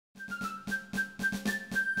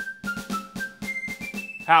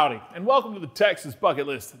Howdy, and welcome to the Texas Bucket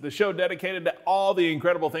List, the show dedicated to all the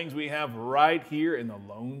incredible things we have right here in the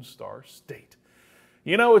Lone Star State.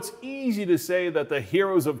 You know, it's easy to say that the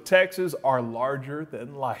heroes of Texas are larger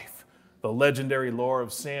than life. The legendary lore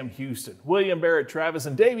of Sam Houston, William Barrett Travis,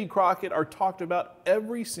 and Davy Crockett are talked about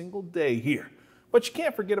every single day here. But you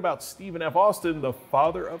can't forget about Stephen F. Austin, the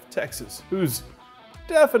father of Texas, who's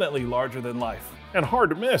definitely larger than life and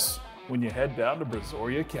hard to miss when you head down to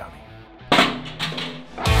Brazoria County.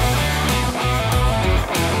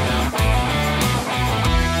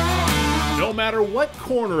 No matter what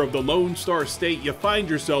corner of the Lone Star State you find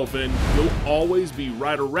yourself in, you'll always be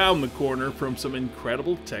right around the corner from some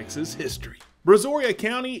incredible Texas history. Brazoria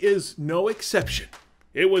County is no exception.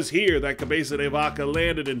 It was here that Cabeza de Vaca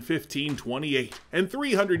landed in 1528, and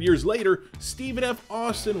 300 years later, Stephen F.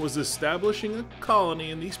 Austin was establishing a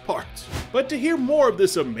colony in these parts. But to hear more of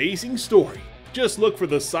this amazing story, just look for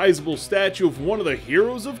the sizable statue of one of the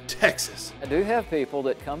heroes of Texas. I do have people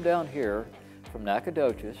that come down here from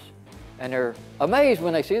Nacogdoches, and they're amazed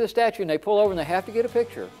when they see the statue and they pull over and they have to get a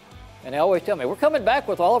picture. And they always tell me, we're coming back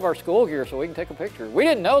with all of our school gear so we can take a picture. We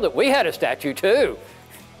didn't know that we had a statue too.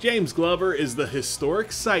 James Glover is the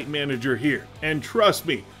historic site manager here, and trust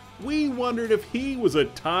me, we wondered if he was a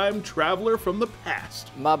time traveler from the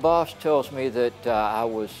past. My boss tells me that I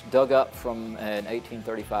was dug up from an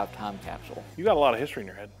 1835 time capsule. You got a lot of history in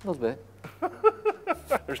your head. A little bit.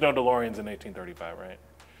 There's no DeLoreans in 1835, right?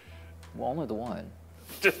 Well, only the one.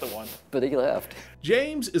 Just the one. But he left.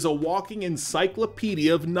 James is a walking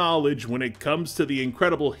encyclopedia of knowledge when it comes to the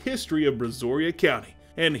incredible history of Brazoria County.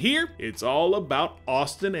 And here, it's all about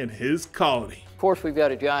Austin and his colony. Of course, we've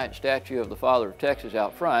got a giant statue of the father of Texas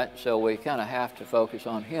out front, so we kind of have to focus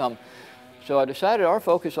on him. So I decided our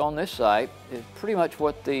focus on this site is pretty much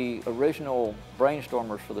what the original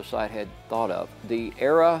brainstormers for the site had thought of. The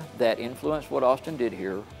era that influenced what Austin did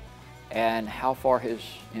here, and how far his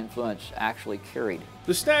influence actually carried.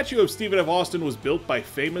 The statue of Stephen F. Austin was built by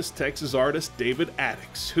famous Texas artist David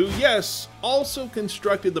Addix, who, yes, also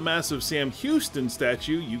constructed the massive Sam Houston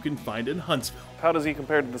statue you can find in Huntsville. How does he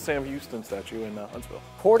compare to the Sam Houston statue in Huntsville?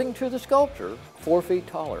 According to the sculptor, 4 feet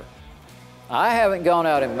taller. I haven't gone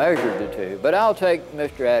out and measured the two, but I'll take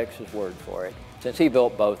Mr. Addix's word for it, since he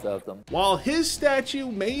built both of them. While his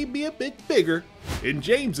statue may be a bit bigger, in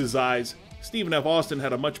James's eyes, Stephen F. Austin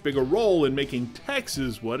had a much bigger role in making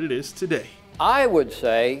Texas what it is today. I would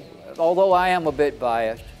say, although I am a bit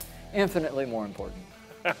biased, infinitely more important.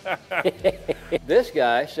 This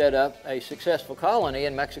guy set up a successful colony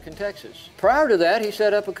in Mexican Texas. Prior to that, he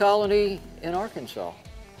set up a colony in Arkansas.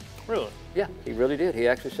 Really? Yeah, he really did. He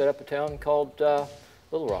actually set up a town called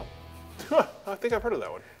Little Rock. I think I've heard of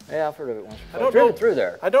that one. Yeah, I've heard of it once. I've driven through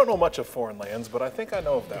there. I don't know much of foreign lands, but I think I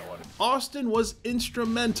know of that one. Austin was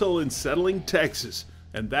instrumental in settling Texas,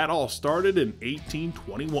 and that all started in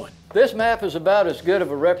 1821. This map is about as good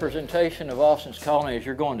of a representation of Austin's colony as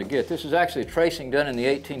you're going to get. This is actually a tracing done in the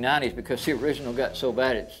 1890s because the original got so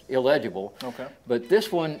bad it's illegible. Okay. But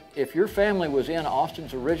this one, if your family was in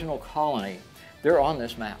Austin's original colony, they're on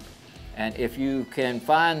this map. And if you can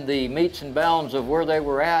find the meets and bounds of where they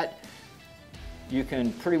were at, you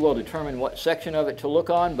can pretty well determine what section of it to look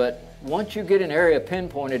on, but once you get an area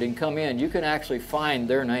pinpointed and come in, you can actually find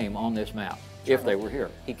their name on this map, if they were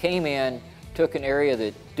here. He came in, took an area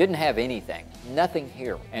that didn't have anything, nothing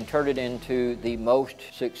here, and turned it into the most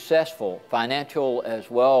successful financial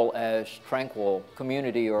as well as tranquil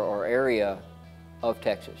community or area of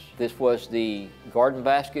Texas. This was the Garden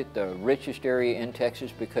Basket, the richest area in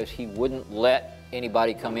Texas, because he wouldn't let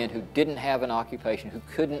anybody come in who didn't have an occupation, who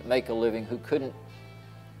couldn't make a living, who couldn't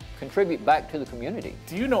contribute back to the community.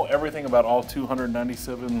 Do you know everything about all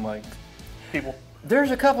 297 people?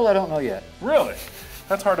 There's a couple I don't know yet. Really?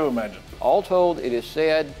 That's hard to imagine. All told, it is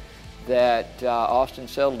said that Austin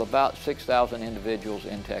settled about 6,000 individuals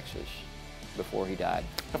in Texas before he died.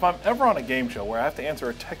 If I'm ever on a game show where I have to answer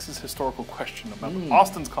a Texas historical question about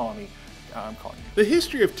Austin's colony, I'm calling you. The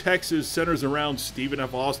history of Texas centers around Stephen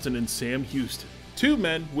F. Austin and Sam Houston, two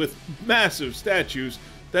men with massive statues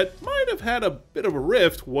that might have had a bit of a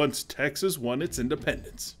rift once Texas won its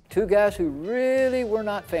independence. Two guys who really were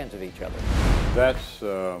not fans of each other. That's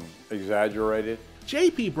exaggerated.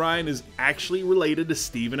 J.P. Bryan is actually related to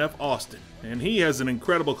Stephen F. Austin, and he has an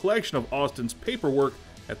incredible collection of Austin's paperwork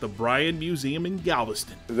at the Bryan Museum in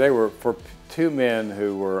Galveston. They were for two men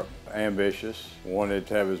who were ambitious, wanted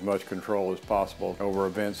to have as much control as possible over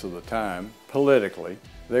events of the time. Politically,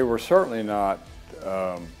 they were certainly not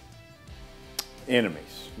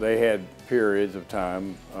enemies. They had periods of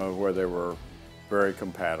time where they were very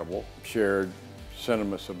compatible, shared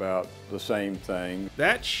sentiments about the same thing.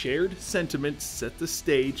 That shared sentiment set the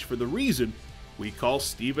stage for the reason we call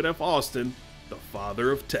Stephen F. Austin the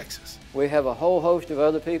father of Texas. We have a whole host of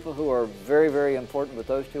other people who are very, very important, but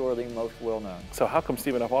those two are the most well-known. So how come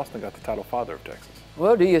Stephen F. Austin got the title Father of Texas?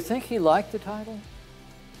 Well, do you think he liked the title?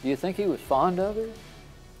 Do you think he was fond of it?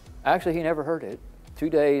 Actually, he never heard it. 2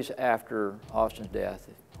 days after Austin's death,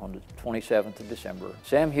 on the 27th of December,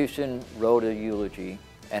 Sam Houston wrote a eulogy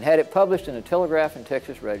and had it published in the Telegraph and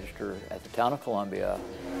Texas Register at the town of Columbia.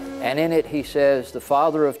 And in it, he says, "The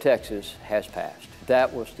father of Texas has passed."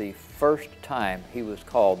 That was the first time he was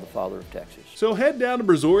called the father of Texas. So head down to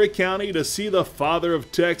Brazoria County to see the father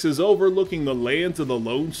of Texas overlooking the lands of the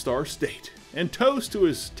Lone Star State and toast to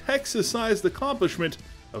his Texas-sized accomplishment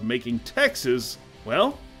of making Texas,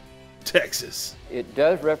 well, Texas. It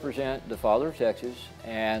does represent the father of Texas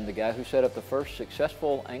and the guy who set up the first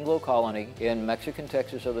successful Anglo colony in Mexican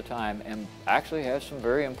Texas of the time, and actually has some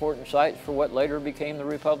very important sites for what later became the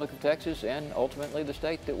Republic of Texas and ultimately the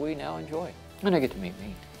state that we now enjoy. And I get to meet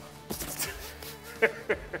me.